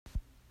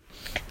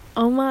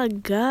Oh my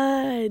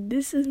god,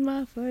 this is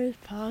my first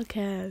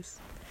podcast.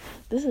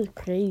 This is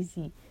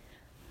crazy.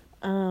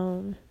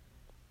 Um,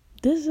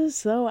 this is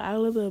so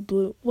out of the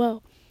blue.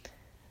 Well,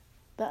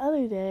 the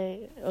other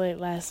day,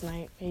 last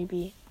night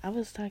maybe, I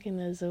was talking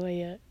to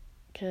Zoya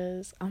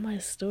because on my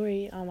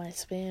story, on my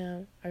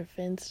spam or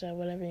Finsta,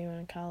 whatever you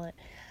want to call it,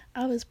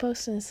 I was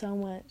posting so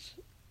much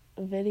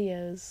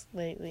videos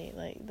lately,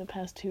 like the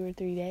past 2 or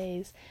 3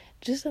 days,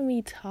 just of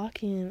me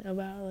talking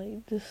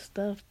about just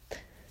stuff,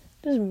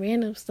 just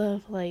random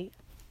stuff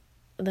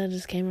that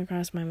just came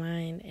across my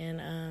mind.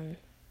 And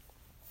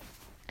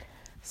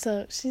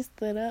so she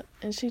stood up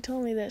and she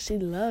told me that she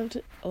loved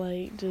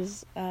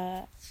just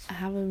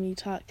having me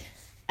talk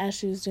as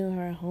she was doing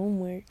her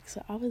homework.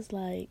 So I was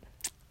like,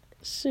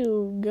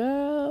 shoot,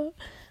 girl,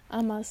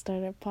 I might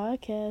start a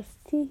podcast,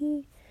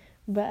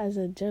 but as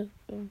a joke.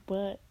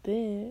 But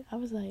then I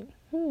was like,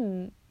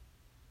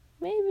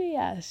 maybe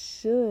I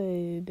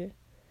should.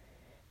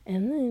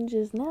 And then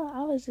just now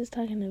I was just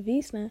talking to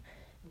Visna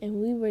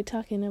and we were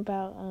talking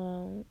about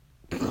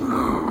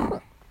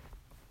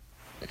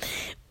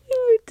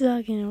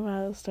talking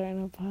about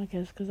starting a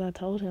podcast because I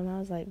told him, I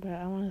was like, bro,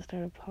 I want to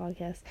start a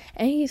podcast.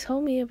 And he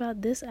told me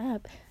about this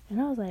app.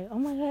 And I was like, oh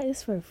my God,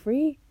 it's for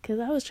free? Because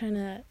I was trying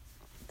to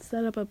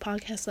set up a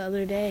podcast the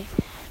other day.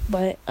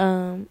 But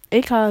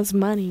it costs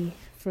money.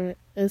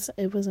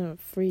 It wasn't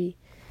free.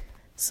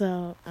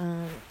 So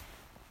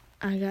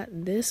I got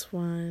this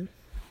one.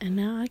 And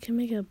now I can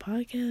make a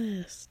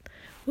podcast.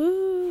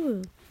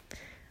 Woo!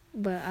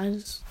 But I'm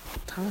just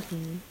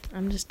talking.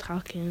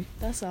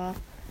 That's all.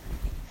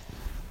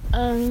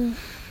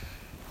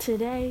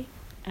 Today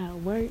at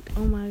work,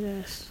 oh my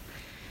gosh,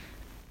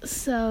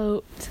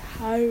 so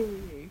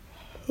tiring.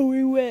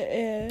 We went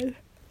in,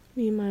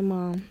 me and my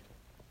mom,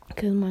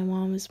 because my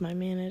mom is my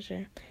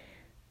manager.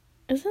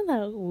 Isn't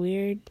that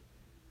weird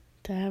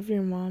to have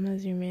your mom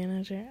as your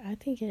manager? I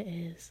think it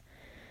is.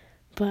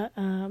 But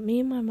me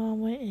and my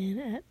mom went in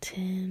at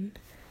 10,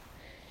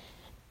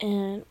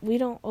 and we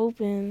don't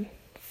open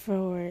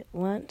for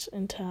lunch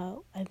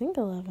until I think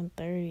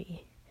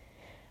 11:30.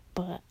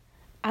 But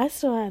I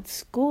still had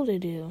school to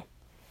do,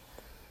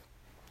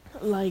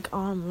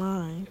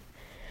 online.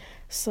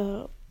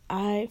 So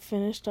I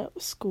finished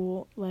up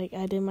school.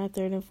 I did my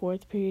third and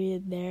fourth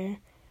period there.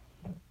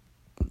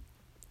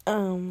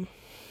 And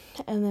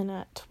then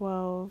at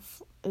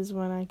 12 is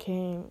when I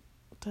came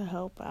to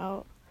help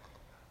out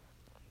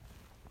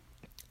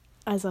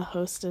as a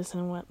hostess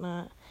and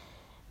whatnot.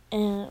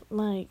 And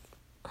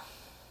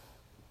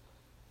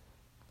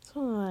it's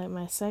only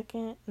my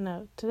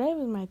today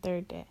was my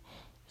third day.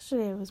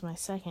 Yesterday was my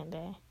second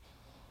day.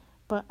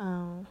 But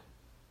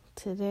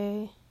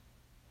today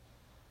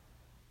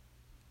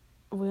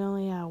we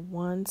only had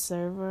one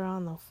server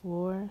on the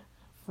floor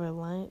for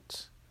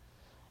lunch,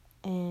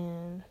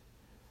 and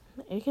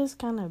it gets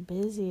kind of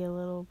busy a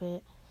little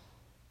bit.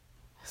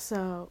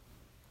 So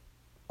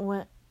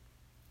when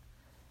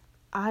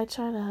I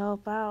try to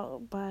help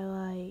out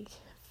by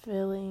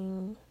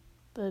filling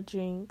the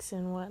drinks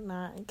and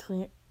whatnot and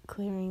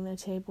clearing the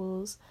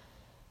tables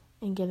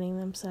and getting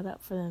them set up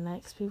for the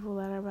next people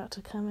that are about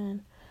to come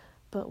in.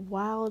 But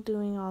while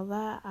doing all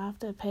that, I have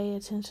to pay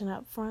attention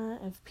up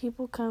front if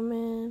people come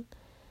in,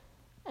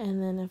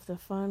 and then if the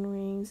phone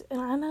rings. And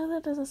I know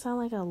that doesn't sound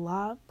like a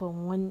lot, but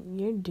when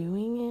you're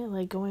doing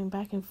it, going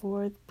back and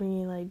forth,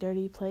 bringing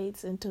dirty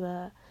plates into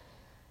the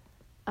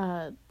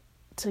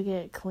to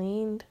get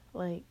cleaned,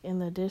 in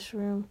the dish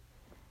room,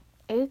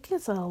 it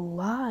gets a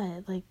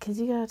lot, because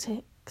you gotta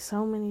take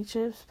so many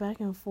trips back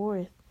and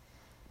forth.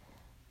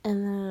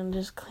 And then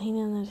just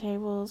cleaning the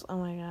tables, oh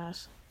my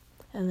gosh.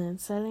 And then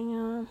setting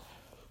them,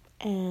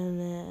 and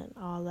then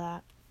all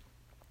that.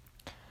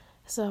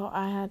 So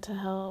I had to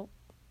help.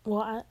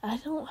 Well, I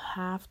don't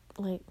have,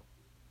 I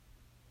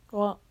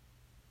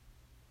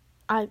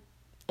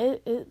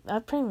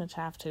pretty much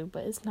have to,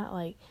 but it's not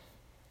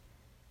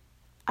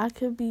I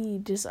could be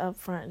just up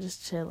front,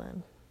 just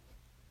chilling,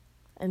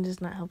 and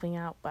just not helping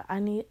out. But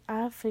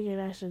I figured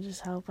I should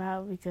just help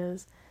out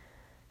because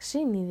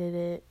she needed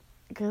it,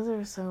 because there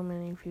were so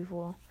many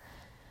people.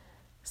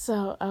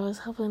 So I was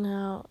helping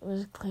out,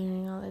 was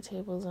clearing all the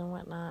tables and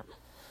whatnot.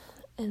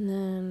 And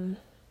then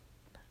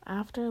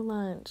after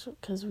lunch,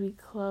 because we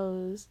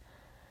closed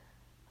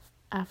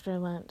after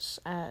lunch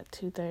at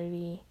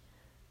 2:30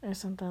 or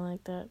something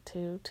like that,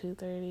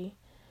 2:30.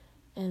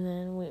 And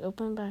then we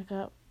opened back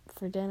up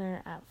for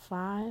dinner at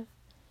 5.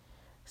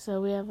 So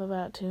we have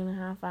about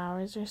 2.5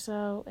 hours or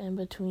so in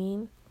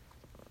between.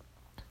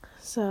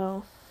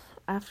 So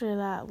after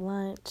that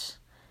lunch,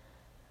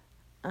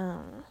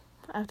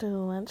 after the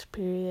lunch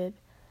period,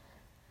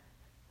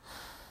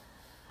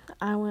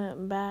 I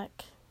went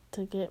back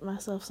to get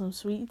myself some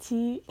sweet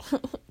tea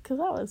because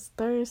I was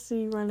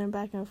thirsty, running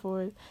back and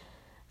forth.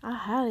 I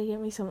had to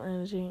get me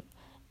something to drink.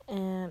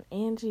 And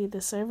Angie,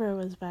 the server,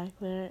 was back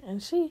there,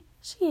 and she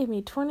gave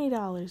me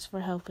 $20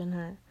 for helping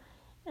her.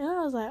 And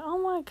I was like, oh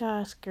my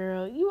gosh,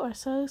 girl, you are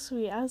so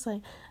sweet. I was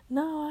like,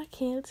 no, I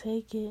can't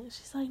take it.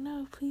 She's like,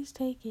 no, please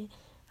take it.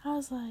 I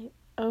was like,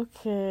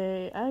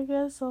 okay, I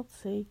guess I'll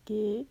take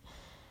it.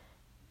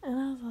 And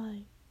I was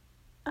like,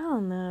 I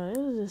don't know, it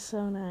was just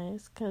so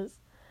nice because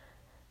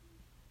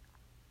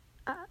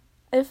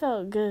it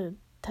felt good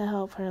to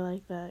help her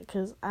like that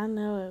because I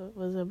know it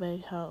was a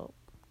big help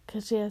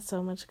because she had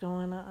so much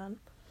going on.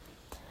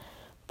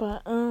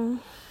 But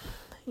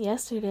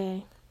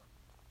yesterday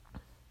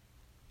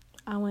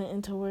I went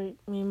into work.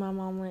 Me and my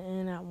mom went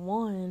in at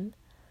 1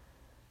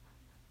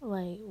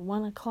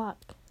 o'clock.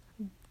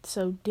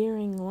 So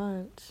during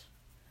lunch,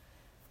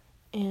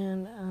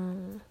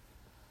 and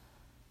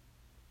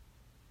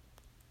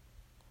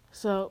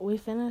so we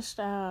finished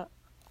out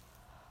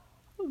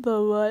the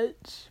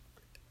lunch,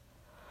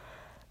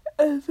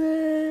 and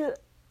then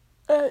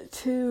at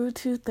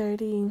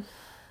 2:30,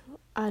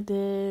 I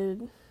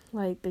did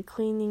like the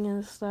cleaning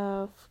and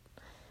stuff.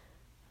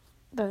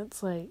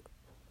 That's like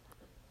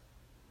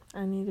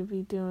I need to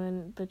be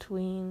doing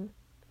between,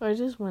 or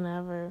just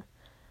whenever,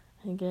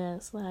 I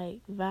guess,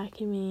 like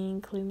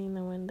vacuuming, cleaning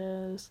the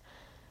windows,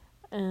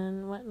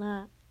 and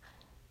whatnot.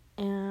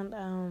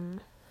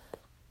 And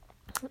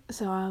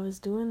so I was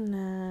doing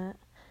that.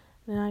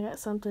 Then I got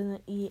something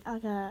to eat. I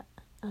got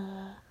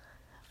I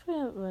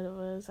forget what it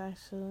was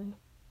actually,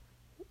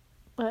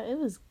 but it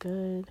was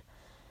good.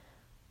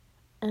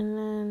 And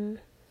then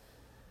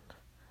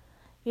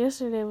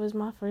yesterday was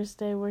my first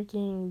day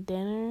working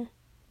dinner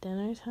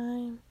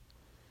time.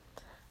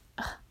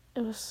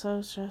 It was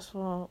so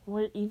stressful.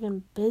 We're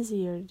even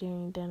busier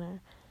during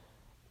dinner.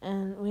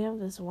 And we have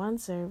this one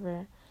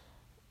server,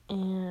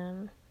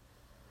 and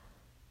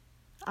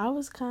I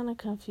was kind of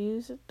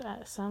confused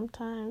at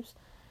sometimes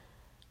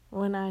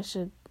when I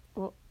should,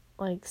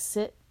 like,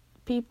 sit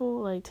people,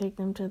 like, take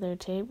them to their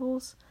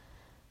tables.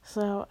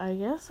 So I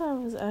guess I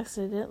was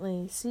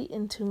accidentally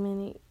seating too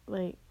many,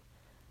 like,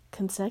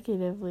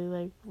 consecutively,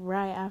 like,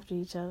 right after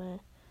each other.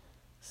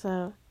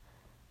 So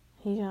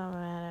he got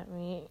mad at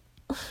me.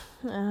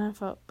 And I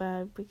felt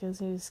bad because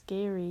he was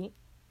scary.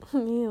 He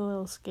a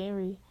little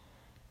scary.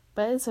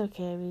 But it's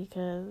okay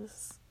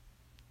because,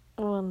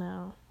 well,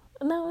 no,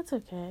 it's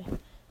okay.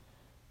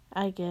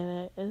 I get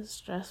it. It's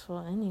stressful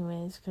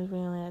anyways because we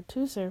only had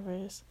 2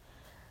 servers.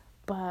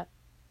 But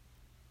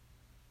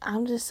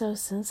I'm just so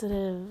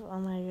sensitive. Oh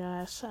my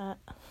gosh.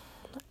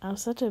 I'm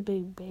such a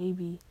big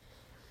baby.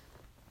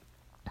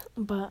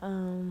 But,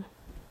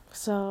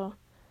 so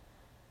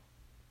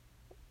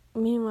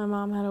me and my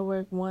mom had to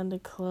work 1 to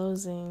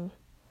closing.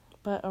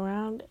 But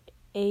around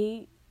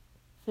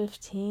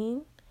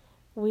 8:15,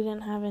 we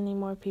didn't have any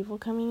more people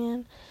coming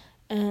in.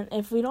 And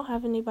if we don't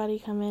have anybody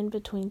come in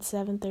between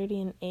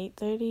 7:30 and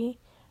 8:30,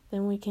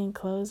 then we can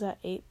close at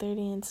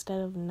 8:30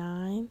 instead of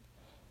 9.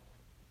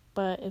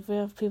 But if we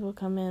have people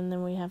come in,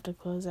 then we have to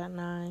close at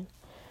 9.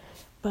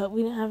 But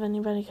we didn't have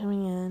anybody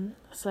coming in.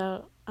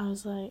 So I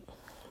was like,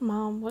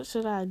 Mom, what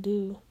should I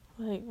do?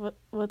 Like,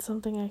 what's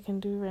something I can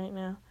do right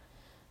now?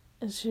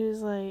 And she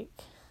was like,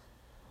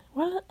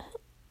 well,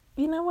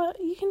 you know what?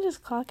 You can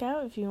just clock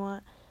out if you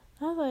want.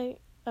 I was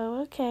like,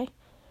 oh, okay.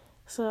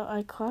 So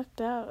I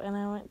clocked out and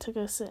I went to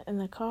go sit in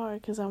the car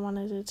because I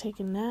wanted to take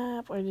a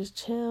nap or just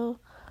chill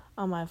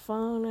on my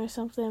phone or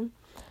something.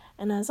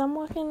 And as I'm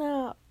walking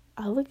out,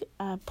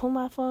 I pull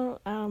my phone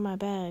out of my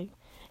bag.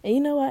 And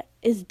you know what?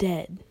 It's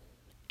dead.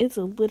 It's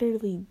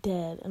literally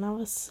dead. And that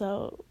was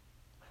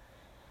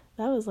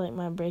like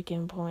my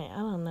breaking point. I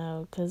don't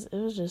know, because it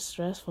was just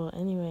stressful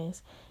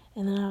anyways.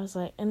 And then I was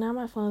like, and now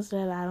my phone's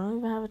dead. I don't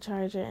even have a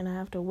charger. And I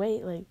have to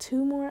wait like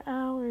 2 more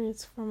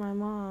hours for my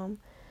mom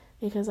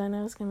because I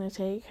know it's going to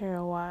take her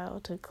a while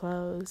to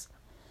close.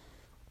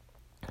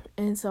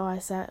 And so I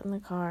sat in the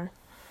car.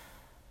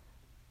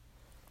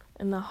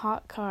 In the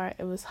hot car,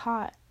 it was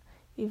hot.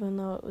 Even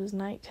though it was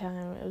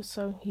nighttime, it was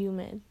so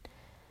humid.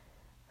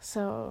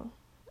 So,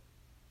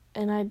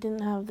 and I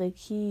didn't have the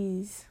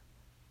keys.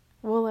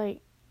 Well,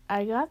 like,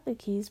 I got the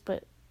keys,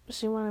 but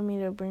she wanted me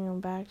to bring them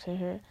back to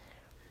her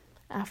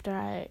after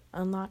I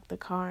unlocked the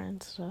car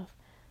and stuff.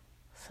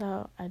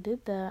 So I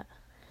did that,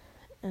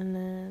 and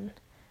then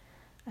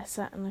I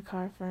sat in the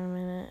car for a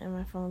minute, and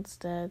my phone's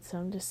dead, so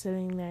I'm just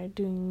sitting there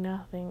doing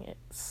nothing. It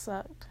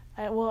sucked.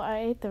 I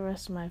ate the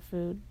rest of my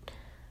food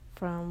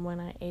from when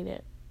I ate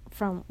it,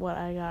 from what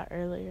I got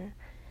earlier.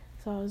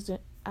 So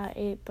I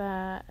ate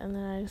that, and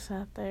then I just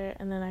sat there,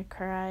 and then I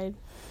cried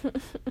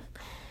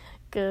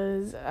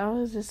because I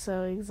was just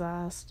so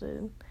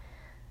exhausted.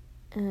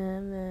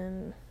 And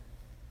then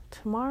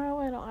tomorrow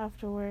I don't have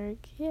to work,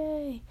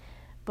 yay!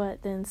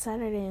 But then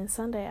Saturday and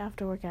Sunday I have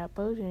to work at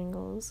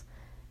Bojangles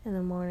in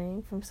the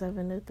morning from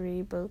 7 to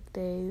 3 both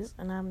days,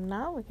 and I'm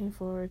not looking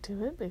forward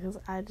to it because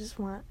I just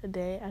want a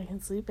day I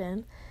can sleep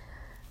in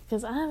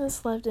because I haven't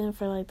slept in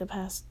for like the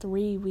past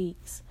 3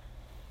 weeks.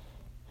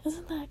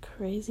 Isn't that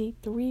crazy?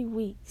 3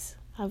 weeks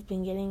I've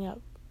been getting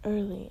up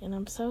early, and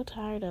I'm so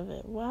tired of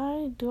it.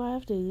 Why do I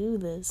have to do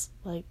this?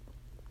 Like,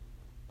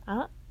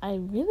 I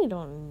really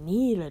don't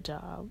need a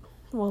job.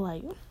 Well,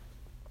 like,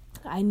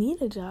 I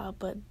need a job,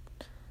 but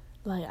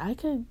like, I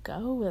could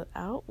go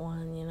without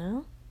one, you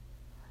know?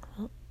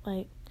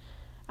 Like,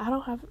 I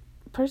don't have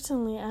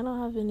personally, I don't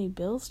have any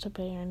bills to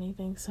pay or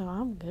anything, so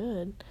I'm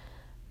good.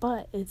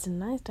 But it's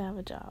nice to have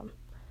a job.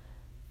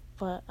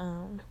 But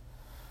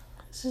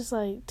it's just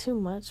like too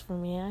much for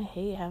me. I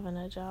hate having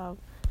a job.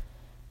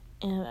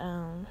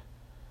 And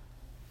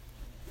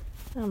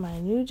on my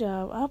new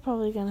job, I'm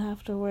probably gonna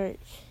have to work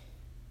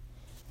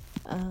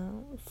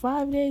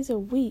 5 days a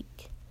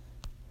week.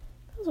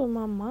 That's what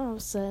my mom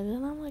said,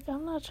 and I'm like,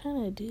 I'm not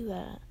trying to do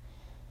that.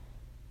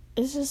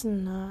 It's just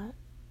not.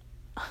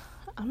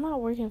 I'm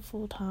not working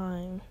full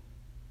time.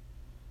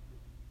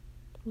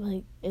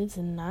 Like, it's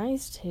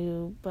nice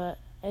to, but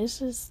it's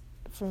just,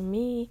 for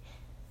me,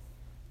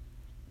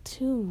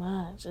 too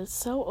much. It's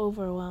so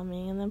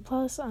overwhelming. And then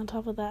plus, on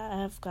top of that,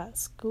 I've got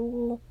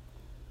school,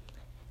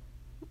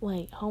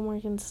 like,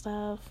 homework and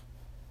stuff.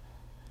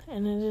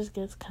 And it just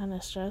gets kind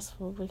of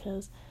stressful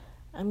because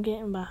I'm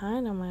getting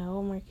behind on my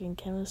homework in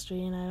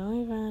chemistry, and I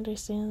don't even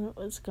understand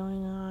what's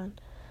going on.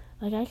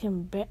 Like,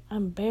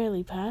 I'm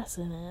barely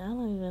passing it. I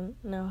don't even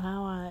know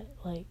how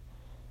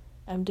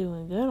I'm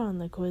doing good on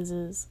the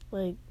quizzes.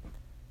 Like,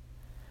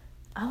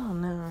 I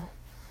don't know.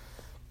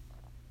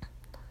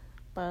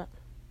 But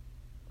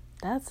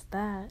that's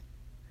that.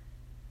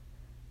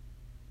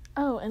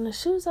 Oh, and the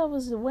shoes I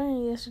was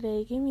wearing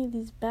yesterday gave me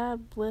these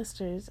bad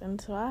blisters,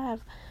 and so I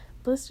have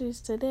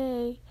blisters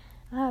today.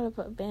 I had to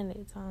put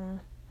Band-Aids on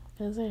them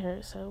because they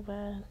hurt so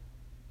bad.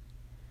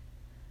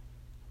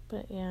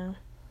 But yeah,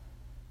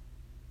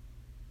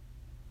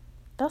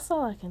 that's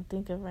all I can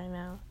think of right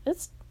now.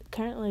 It's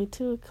currently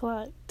 2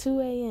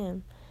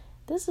 a.m.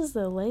 This is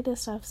the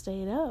latest I've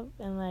stayed up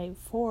in like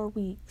 4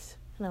 weeks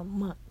in a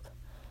month.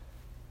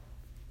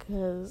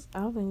 Because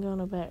I've been going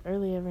to bed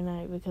early every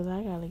night because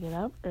I gotta get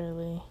up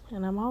early.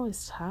 And I'm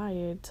always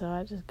tired, so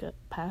I just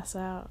pass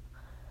out.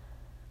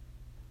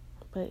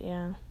 But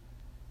yeah,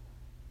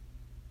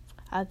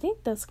 I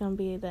think that's going to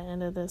be the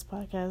end of this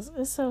podcast.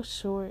 It's so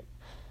short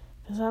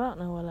because I don't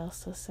know what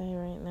else to say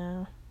right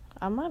now.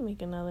 I might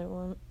make another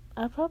one.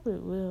 I probably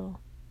will.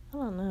 I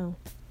don't know.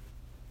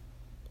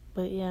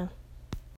 But yeah.